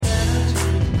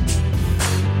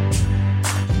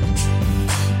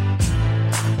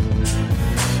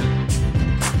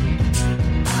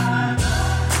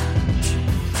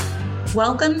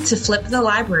Welcome to Flip the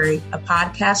Library, a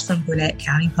podcast from Gwinnett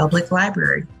County Public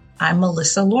Library. I'm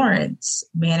Melissa Lawrence,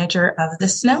 manager of the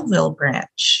Snellville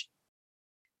branch.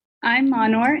 I'm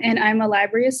Monor, and I'm a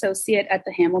library associate at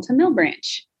the Hamilton Mill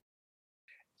branch.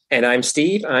 And I'm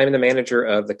Steve. I'm the manager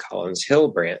of the Collins Hill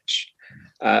branch.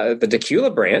 The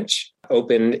Dacula branch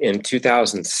opened in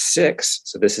 2006,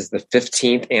 so this is the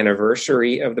 15th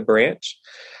anniversary of the branch.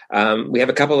 We have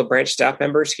a couple of branch staff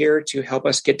members here to help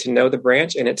us get to know the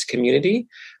branch and its community.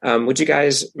 Would you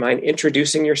guys mind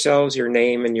introducing yourselves, your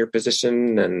name and your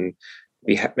position, and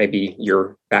maybe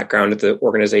your background at the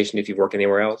organization if you've worked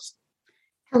anywhere else?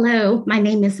 Hello, my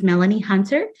name is Melanie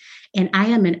Hunter, and I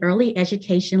am an early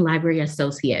education library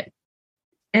associate.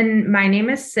 And my name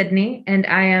is Sydney, and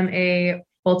I am a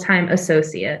full-time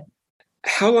associate.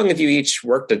 How long have you each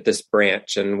worked at this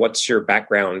branch, and what's your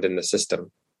background in the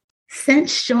system?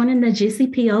 Since joining the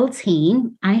GCPO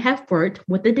team, I have worked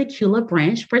with the Dacula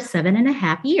branch for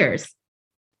 7.5 years.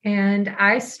 And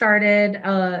I started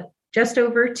just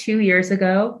over 2 years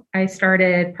ago. I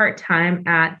started part-time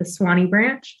at the Suwannee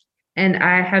branch, and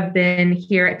I have been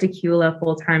here at Dacula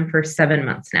full-time for 7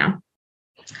 months now.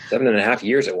 7.5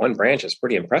 years at one branch is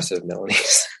pretty impressive, Melanie.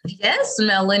 Yes,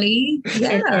 Melanie.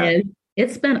 Yeah. It is.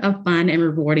 It's been a fun and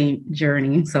rewarding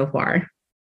journey so far.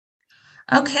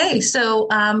 Okay, so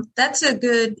that's a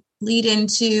good lead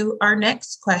into our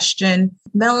next question.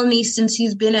 Melanie, since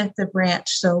you've been at the branch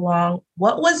so long,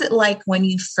 what was it like when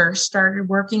you first started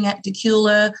working at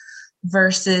Dacula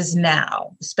versus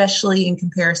now, especially in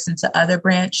comparison to other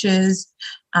branches?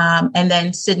 And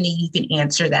then Sydney, you can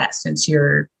answer that since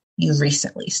you've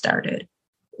recently started.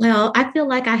 Well, I feel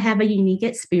like I have a unique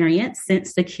experience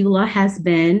since Dacula has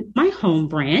been my home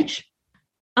branch.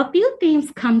 A few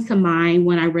things come to mind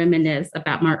when I reminisce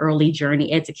about my early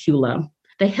journey at Dacula.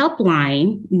 The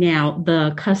helpline, now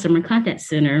the Customer Contact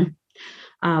Center,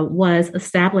 was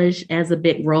established as a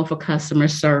big role for customer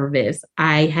service.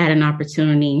 I had an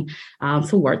opportunity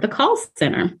to work the call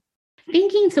center.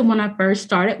 Thinking to when I first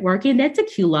started working at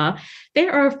Dacula,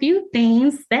 there are a few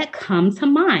things that come to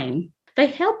mind. The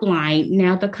helpline,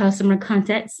 now the Customer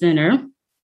Contact Center,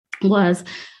 was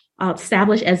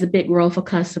established as a big role for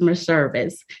customer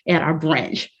service at our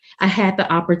branch. I had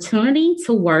the opportunity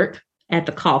to work at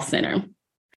the call center.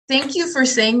 Thank you for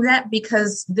saying that,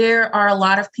 because there are a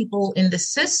lot of people in the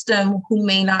system who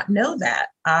may not know that.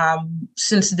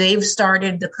 Since they've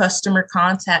started, the Customer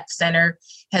Contact Center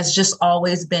has just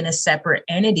always been a separate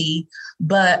entity,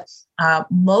 but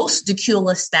most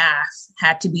Dacula staff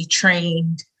had to be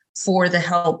trained for the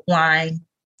helpline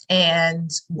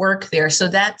and work there. So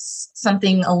that's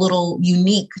something a little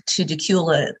unique to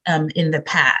Dacula in the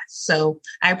past. So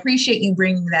I appreciate you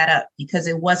bringing that up, because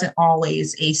it wasn't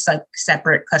always a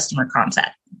separate customer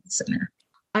contact center.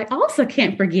 I also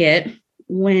can't forget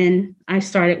when I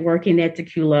started working at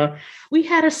Dacula, we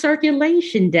had a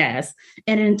circulation desk.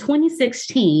 And in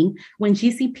 2016, when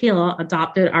GCPL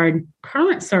adopted our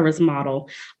current service model,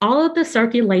 all of the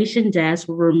circulation desks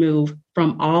were removed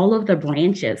from all of the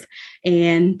branches.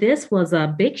 And this was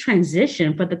a big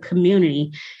transition for the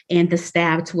community and the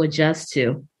staff to adjust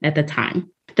to at the time.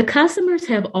 The customers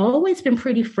have always been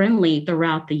pretty friendly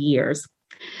throughout the years.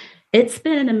 It's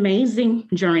been an amazing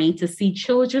journey to see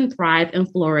children thrive and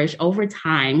flourish over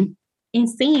time, and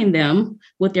seeing them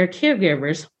with their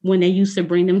caregivers when they used to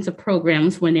bring them to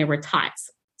programs when they were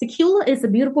tots. Dacula is a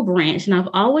beautiful branch, and I've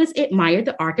always admired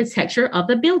the architecture of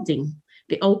the building,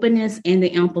 the openness and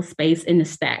the ample space in the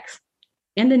stacks,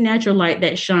 and the natural light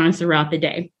that shines throughout the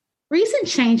day. Recent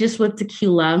changes with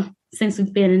Dacula since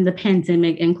we've been in the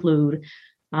pandemic include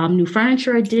new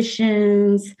furniture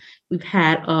additions. We've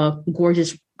had a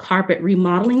gorgeous carpet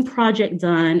remodeling project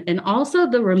done, and also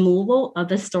the removal of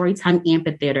the Storytime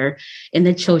Amphitheater in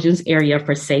the children's area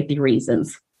for safety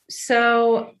reasons.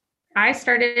 So I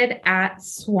started at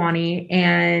Suwannee,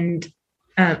 and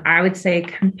I would say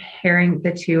comparing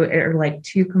the two are like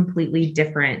two completely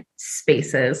different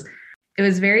spaces. It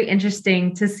was very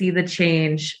interesting to see the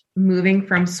change moving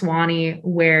from Suwannee,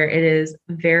 where it is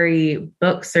very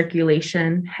book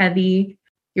circulation heavy.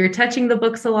 You're touching the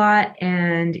books a lot,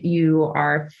 and you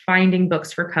are finding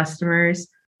books for customers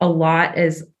a lot.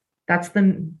 That's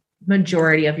the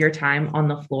majority of your time on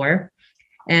the floor.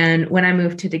 And when I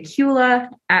moved to Dacula,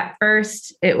 at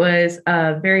first, it was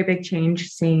a very big change,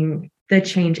 seeing the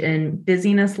change in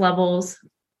busyness levels,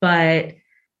 but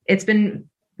it's been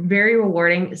very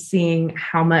rewarding seeing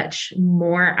how much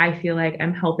more I feel like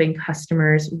I'm helping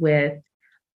customers with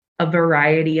a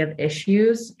variety of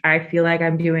issues. I feel like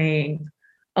I'm doing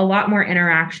a lot more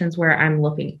interactions where I'm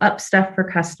looking up stuff for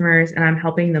customers and I'm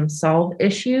helping them solve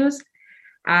issues.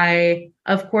 I,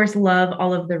 of course, love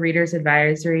all of the readers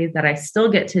advisory that I still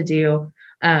get to do.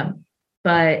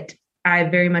 But I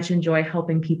very much enjoy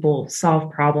helping people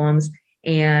solve problems,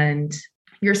 and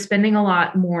you're spending a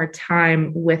lot more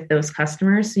time with those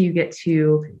customers. So you get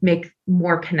to make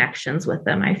more connections with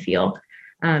them, I feel.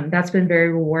 That's been very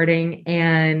rewarding.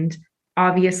 And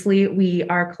obviously we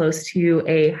are close to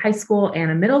a high school and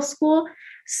a middle school.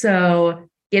 So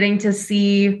getting to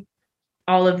see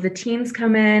all of the teens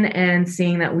come in and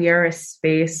seeing that we are a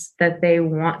space that they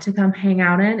want to come hang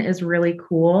out in is really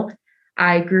cool.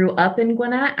 I grew up in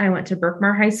Gwinnett. I went to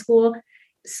Berkmar High School.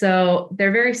 So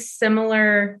they're very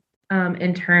similar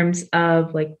in terms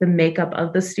of like the makeup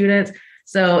of the students.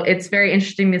 So it's very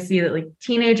interesting to see that like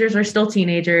teenagers are still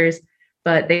teenagers,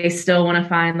 but they still want to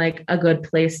find like a good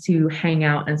place to hang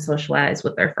out and socialize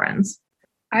with their friends.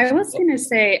 I was going to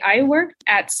say, I worked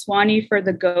at Swanee for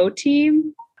the Go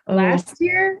team last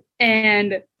year.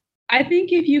 And I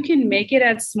think if you can make it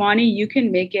at Swanee, you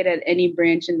can make it at any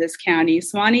branch in this county.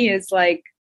 Swanee is like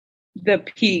the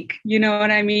peak, you know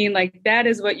what I mean? Like that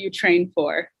is what you train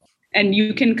for. And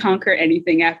you can conquer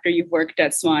anything after you've worked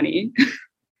at Swanee.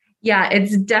 Yeah,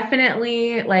 it's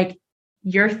definitely like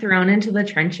you're thrown into the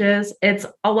trenches. It's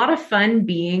a lot of fun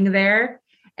being there.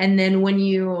 And then when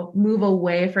you move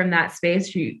away from that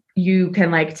space, you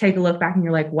can like take a look back and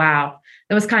you're like, wow,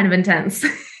 that was kind of intense.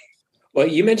 Well,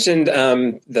 you mentioned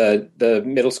the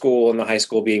middle school and the high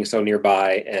school being so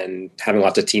nearby and having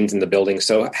lots of teens in the building.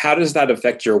 So how does that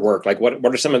affect your work? Like what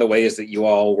are some of the ways that you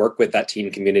all work with that teen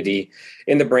community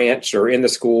in the branch or in the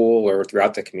school or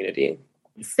throughout the community?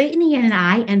 Sydney and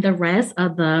I and the rest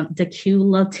of the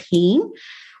Decula team,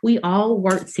 we all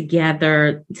work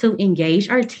together to engage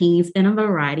our teens in a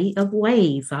variety of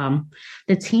ways.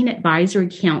 The Teen Advisory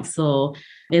Council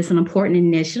is an important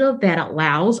initiative that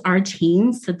allows our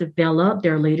teens to develop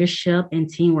their leadership and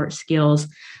teamwork skills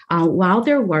while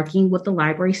they're working with the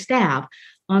library staff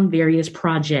on various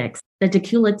projects. The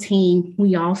Decula team,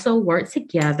 we also work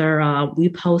together. We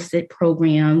posted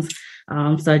programs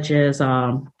such as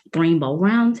Rainbow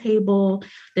Roundtable,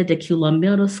 the Decula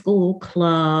Middle School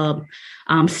Club,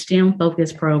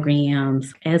 STEM-focused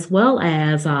programs, as well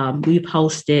as we've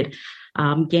hosted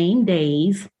game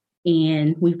days,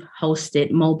 and we've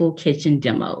hosted mobile kitchen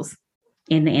demos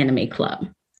in the Anime Club.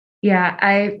 Yeah,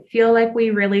 I feel like we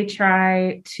really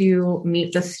try to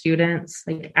meet the students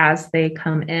like as they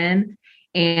come in,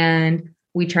 and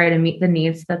we try to meet the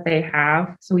needs that they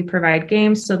have. So we provide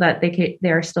games so that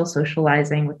they are still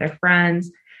socializing with their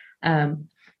friends,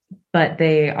 but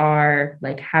they are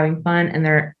like having fun, and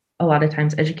they're a lot of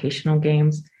times educational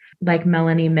games. Like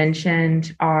Melanie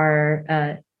mentioned,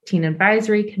 our Teen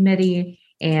Advisory Committee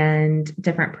and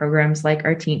different programs like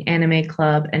our Teen Anime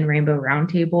Club and Rainbow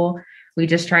Roundtable. We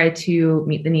just try to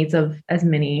meet the needs of as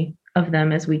many of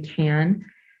them as we can.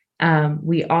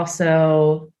 We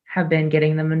also have been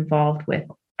getting them involved with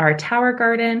our Tower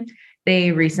Garden.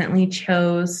 They recently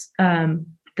chose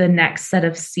the next set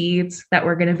of seeds that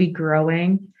we're going to be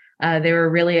growing. They were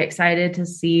really excited to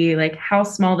see like how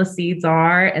small the seeds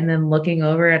are, and then looking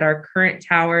over at our current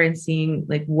tower and seeing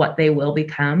like what they will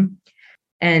become,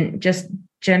 and just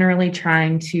generally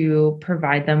trying to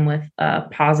provide them with a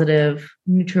positive,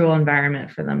 neutral environment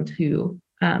for them to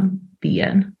be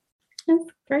in.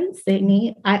 That's great,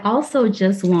 Sydney. I also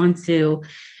just want to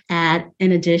add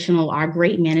an additional, our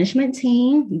great management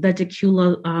team, the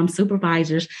Decula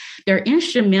supervisors. They're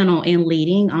instrumental in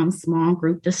leading small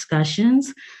group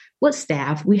discussions with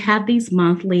staff. We have these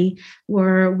monthly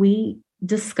where we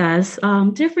discuss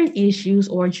different issues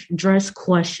or address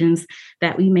questions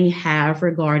that we may have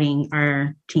regarding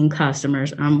our teen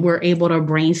customers. We're able to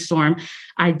brainstorm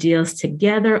ideas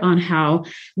together on how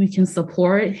we can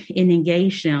support and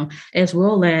engage them, as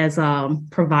well as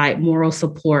provide moral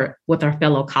support with our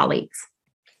fellow colleagues.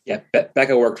 Yeah,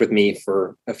 Becca worked with me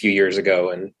for a few years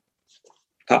ago, and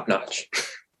top notch.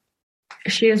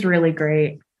 She is really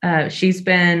great. She's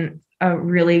been a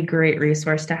really great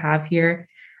resource to have here,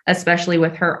 especially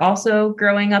with her also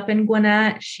growing up in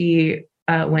Gwinnett. She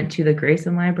went to the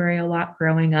Grayson Library a lot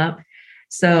growing up.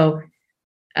 So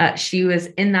she was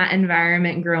in that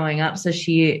environment growing up. So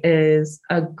she is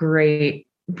a great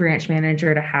branch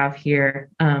manager to have here,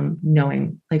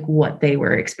 knowing like what they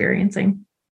were experiencing.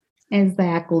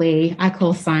 Exactly. I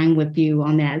co-sign with you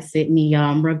on that, Sydney.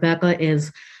 Rebecca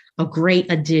is a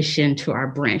great addition to our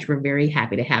branch. We're very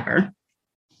happy to have her.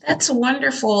 That's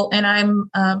wonderful. And I'm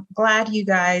glad you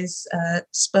guys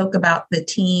spoke about the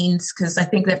teens, because I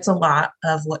think that's a lot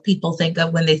of what people think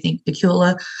of when they think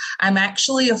Decula. I'm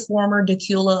actually a former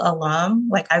Decula alum.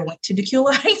 Like I went to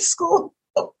Decula High School,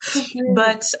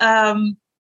 but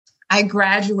I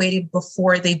graduated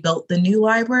before they built the new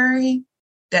library.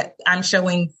 That I'm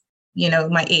showing,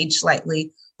 my age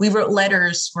slightly. We wrote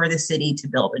letters for the city to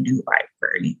build a new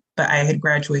library, but I had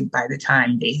graduated by the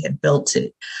time they had built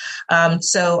it.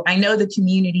 So I know the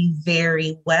community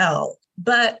very well,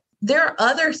 but there are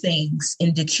other things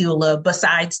in Dacula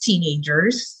besides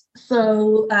teenagers.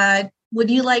 So would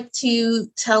you like to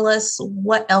tell us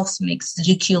what else makes the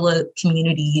Dacula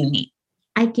community unique?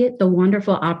 I get the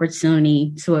wonderful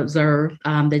opportunity to observe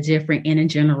the different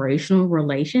intergenerational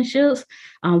relationships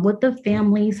with the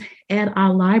families at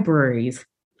our libraries.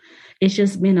 It's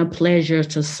just been a pleasure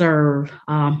to serve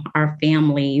our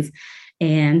families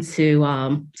and to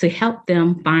help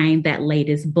them find that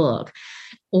latest book,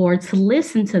 or to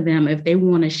listen to them if they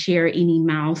want to share any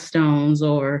milestones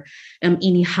or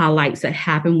any highlights that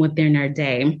happen within their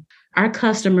day. Our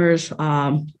customers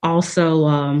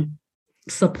also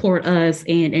support us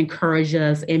and encourage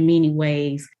us in many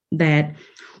ways that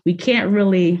we can't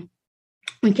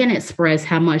express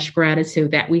how much gratitude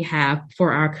that we have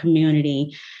for our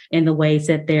community and the ways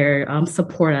that they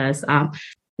support us.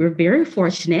 We're very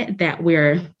fortunate that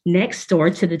we're next door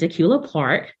to the Dacula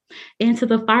Park and to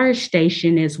the fire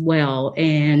station as well.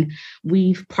 And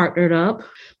we've partnered up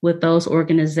with those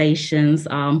organizations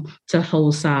to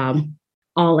host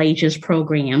all ages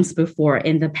programs before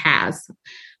in the past.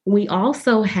 We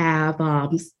also have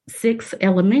 6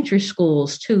 elementary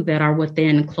schools, too, that are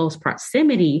within close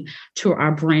proximity to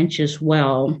our branch as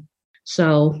well.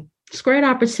 So it's a great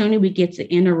opportunity. We get to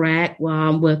interact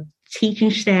with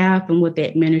teaching staff and with the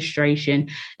administration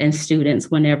and students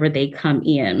whenever they come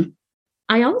in.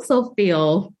 I also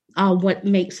feel what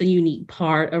makes a unique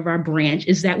part of our branch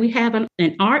is that we have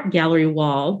an art gallery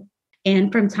wall.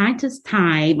 And from time to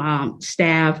time,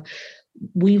 staff,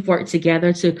 we've worked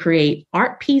together to create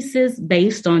art pieces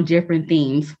based on different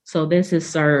themes. So this has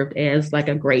served as like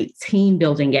a great team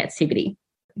building activity.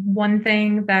 One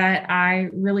thing that I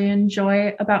really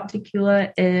enjoy about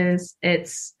Dacula is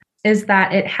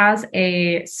that it has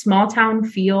a small town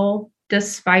feel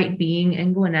despite being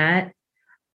in Gwinnett.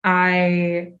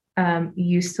 I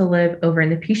used to live over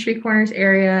in the Peachtree Corners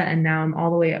area, and now I'm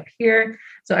all the way up here.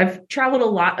 So I've traveled a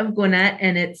lot of Gwinnett,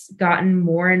 and it's gotten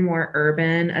more and more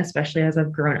urban, especially as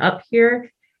I've grown up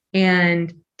here.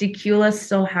 And Dacula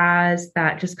still has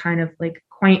that just kind of like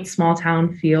quaint small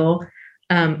town feel,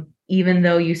 even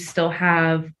though you still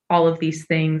have all of these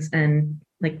things and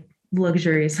like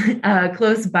luxuries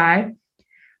close by.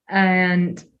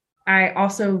 And I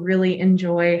also really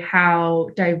enjoy how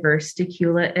diverse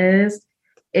Dacula is.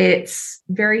 It's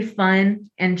very fun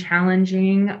and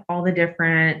challenging, all the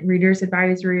different readers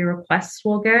advisory requests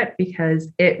we'll get,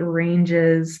 because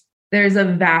there's a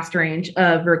vast range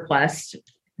of requests.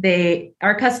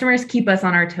 Our customers keep us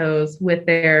on our toes with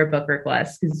their book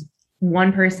requests, because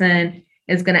one person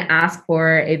is going to ask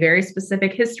for a very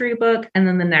specific history book, and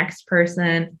then the next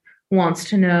person wants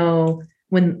to know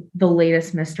when the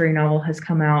latest mystery novel has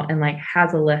come out and like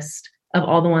has a list of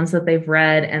all the ones that they've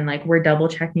read, and like we're double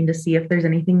checking to see if there's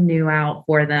anything new out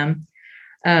for them.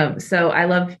 So I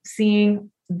love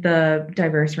seeing the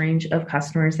diverse range of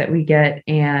customers that we get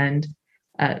and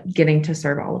getting to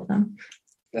serve all of them.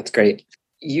 That's great.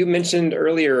 You mentioned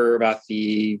earlier about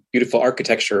the beautiful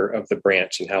architecture of the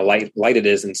branch and how light it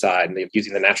is inside, and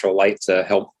using the natural light to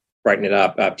help brighten it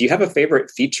up. Do you have a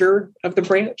favorite feature of the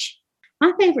branch?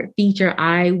 My favorite feature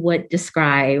I would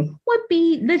describe would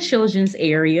be the children's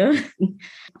area.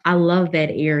 I love that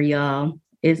area.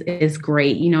 Is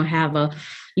great. Have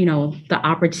the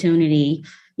opportunity,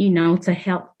 to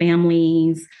help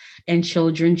families and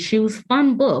children choose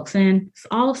fun books. And it's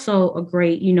also a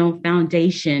great,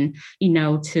 foundation,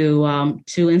 to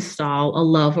install a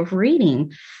love of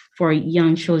reading for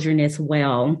young children as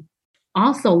well.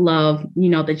 Also love,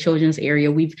 the children's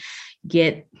area. We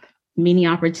get many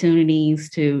opportunities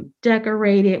to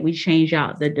decorate it. We change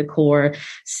out the decor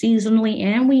seasonally,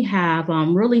 and we have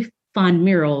really fun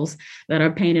murals that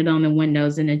are painted on the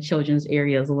windows in the children's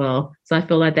area as well. So I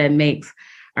feel like that makes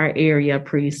our area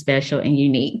pretty special and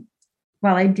unique.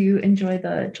 While I do enjoy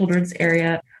the children's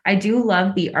area, I do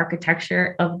love the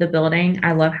architecture of the building.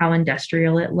 I love how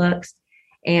industrial it looks.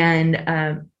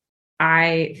 And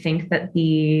I think that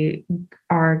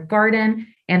our garden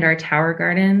and our tower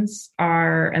gardens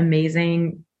are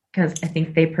amazing, because I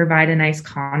think they provide a nice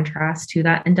contrast to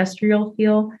that industrial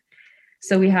feel.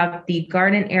 So we have the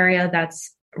garden area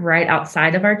that's right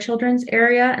outside of our children's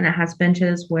area, and it has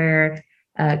benches where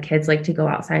kids like to go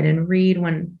outside and read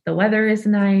when the weather is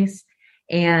nice.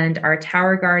 And our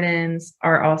tower gardens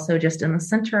are also just in the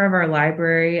center of our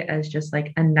library as just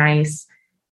like a nice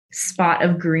spot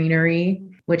of greenery.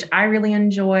 which I really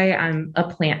enjoy. I'm a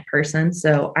plant person,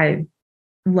 so I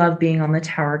love being on the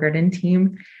Tower Garden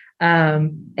team.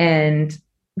 And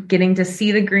getting to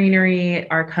see the greenery.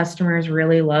 Our customers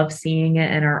really love seeing it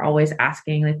and are always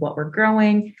asking like what we're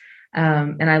growing.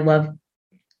 And I love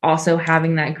also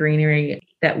having that greenery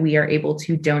that we are able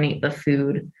to donate the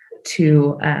food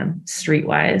to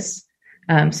Streetwise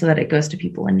so that it goes to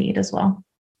people in need as well.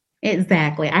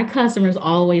 Exactly. Our customers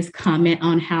always comment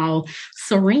on how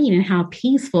serene and how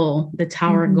peaceful the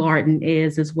Tower Garden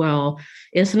is as well.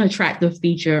 It's an attractive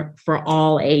feature for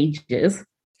all ages.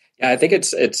 Yeah, I think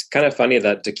it's kind of funny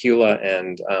that Tequila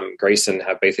and Grayson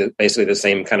have basically the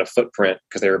same kind of footprint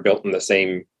because they were built in the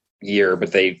same year,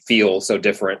 but they feel so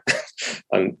different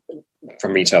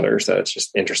from each other. So it's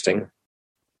just interesting.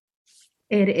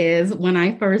 It is. When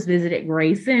I first visited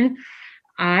Grayson,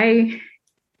 I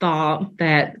thought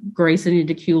that Grayson and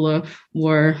Tequila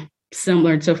were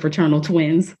similar to fraternal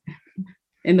twins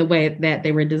in the way that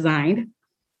they were designed.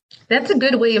 That's a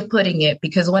good way of putting it,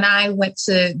 because when I went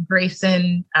to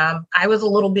Grayson, I was a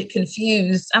little bit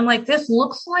confused. I'm like, this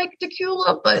looks like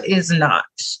Tequila, but is not.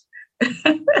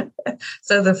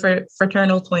 So the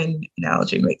fraternal twin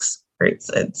analogy makes great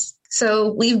sense.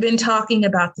 So we've been talking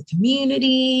about the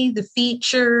community, the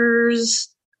features.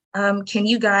 Can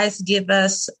you guys give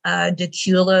us a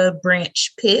Tequila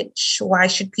branch pitch? Why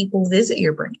should people visit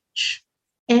your branch?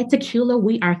 At Tequila,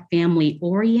 we are family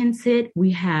oriented.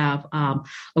 We have a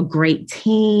great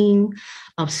team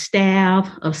of staff,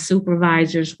 of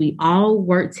supervisors. We all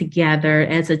work together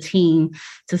as a team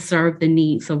to serve the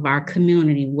needs of our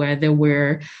community, whether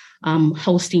we're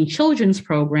hosting children's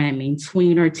programming,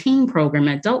 tween or teen program,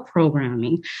 adult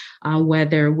programming,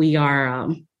 whether we are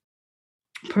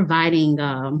providing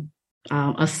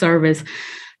a service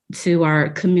to our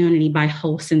community by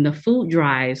hosting the food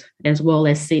drives, as well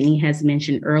as Sydney has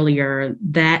mentioned earlier.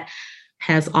 That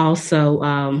has also,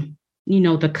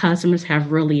 the customers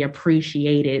have really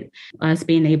appreciated us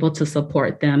being able to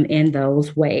support them in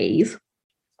those ways.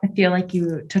 I feel like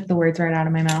you took the words right out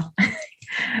of my mouth.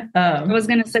 I was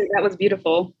going to say that was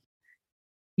beautiful.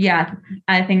 Yeah,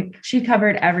 I think she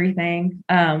covered everything.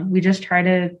 We just try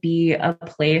to be a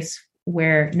place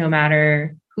where no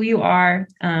matter who you are,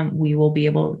 we will be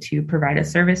able to provide a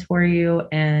service for you,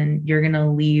 and you're going to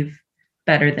leave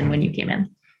better than when you came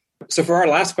in. So for our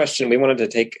last question, we wanted to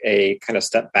take a kind of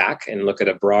step back and look at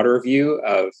a broader view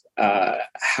of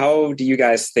how do you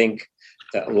guys think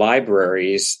that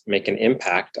libraries make an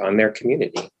impact on their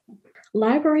community?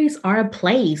 Libraries are a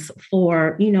place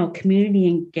for, community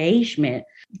engagement,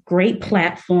 great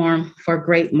platform for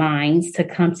great minds to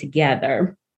come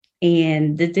together.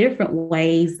 And the different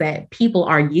ways that people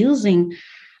are using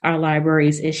our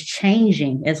libraries is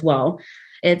changing as well.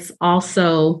 It's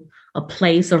also a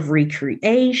place of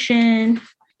recreation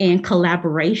and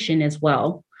collaboration as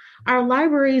well. Our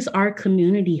libraries are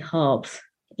community hubs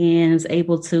and is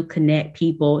able to connect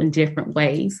people in different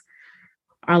ways.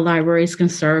 Our libraries can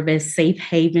serve as safe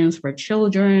havens for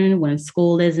children when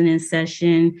school isn't in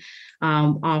session,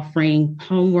 offering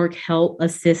homework help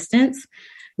assistance,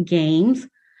 games,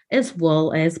 as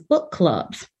well as book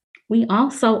clubs. We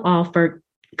also offer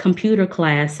computer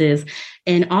classes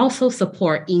and also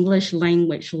support English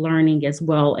language learning as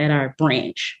well at our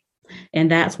branch. And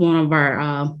that's one of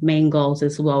our main goals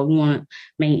as well. We want to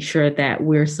make sure that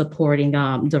we're supporting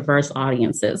diverse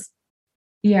audiences.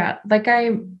 Yeah, like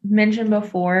I mentioned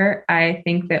before, I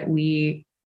think that we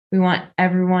want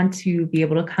everyone to be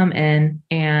able to come in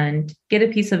and get a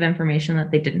piece of information that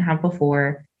they didn't have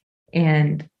before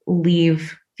and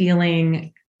leave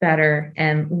feeling better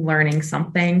and learning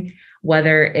something,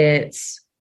 whether it's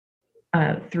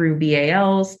through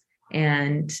BALs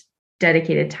and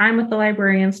dedicated time with the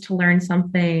librarians to learn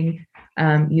something,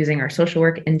 using our social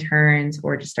work interns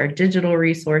or just our digital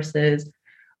resources.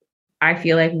 I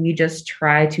feel like we just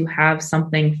try to have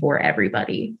something for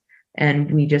everybody,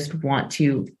 and we just want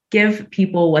to give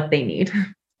people what they need.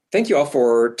 Thank you all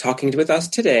for talking with us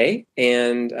today,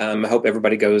 and I hope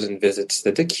everybody goes and visits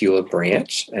the Tequila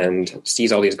branch and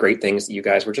sees all these great things that you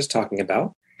guys were just talking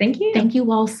about. Thank you. Thank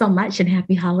you all so much, and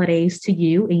happy holidays to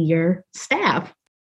you and your staff.